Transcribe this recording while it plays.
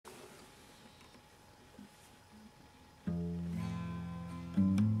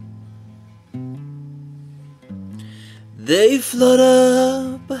They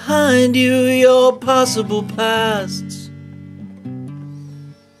flutter behind you, your possible pasts.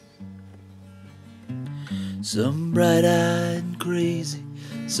 Some bright-eyed and crazy,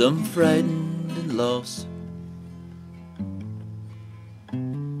 some frightened and lost.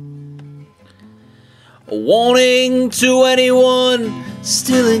 A warning to anyone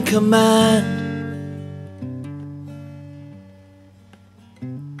still in command.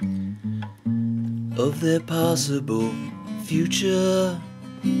 Of their possible future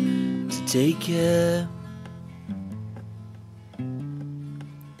to take care.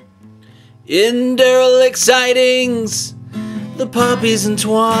 In derelict sightings, the poppies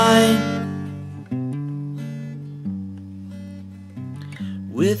entwine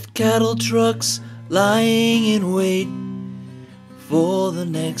with cattle trucks lying in wait for the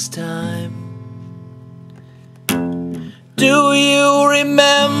next time. Do you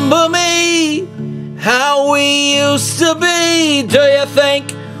remember me? How we used to be? Do you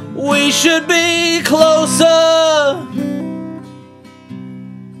think we should be closer?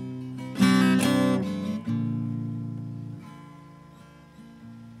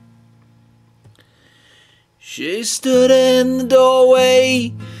 She stood in the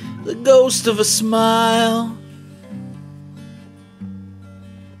doorway, the ghost of a smile,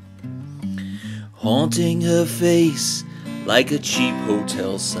 haunting her face like a cheap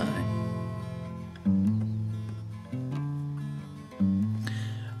hotel sign.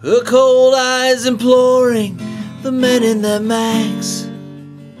 Her cold eyes imploring the men in their mags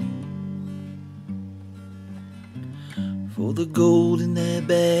for the gold in their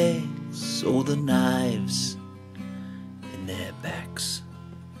bags or the knives in their backs.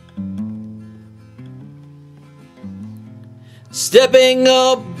 Stepping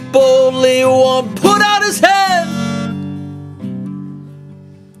up boldly, one put out his hand.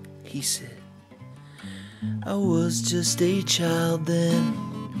 He said, I was just a child then.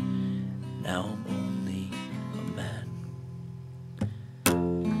 Now I'm only a man.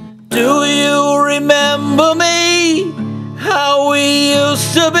 Do you remember me? How we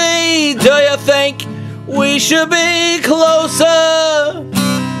used to be? Do you think we should be closer?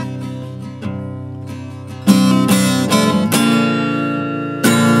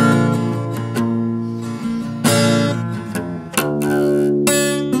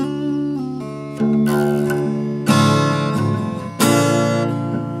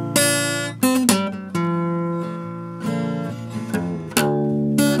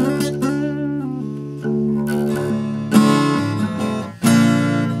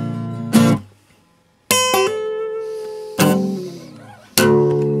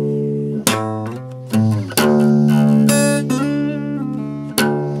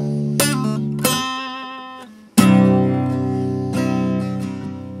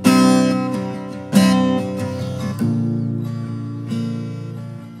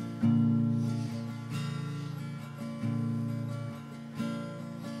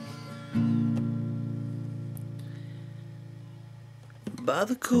 By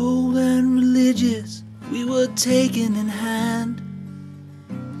the cold and religious, we were taken in hand,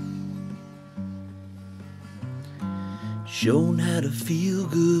 shown how to feel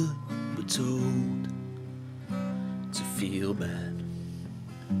good, but told to feel bad.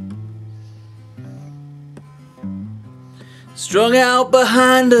 Strung out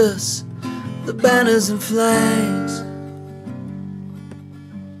behind us, the banners and flags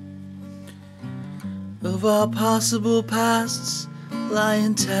of our possible pasts lie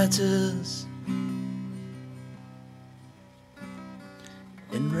in tatters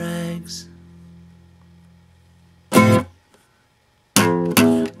and rags.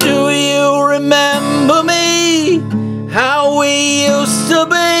 Do you remember me? How we used to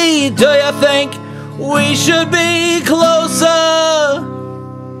be? Do you think we should be closer?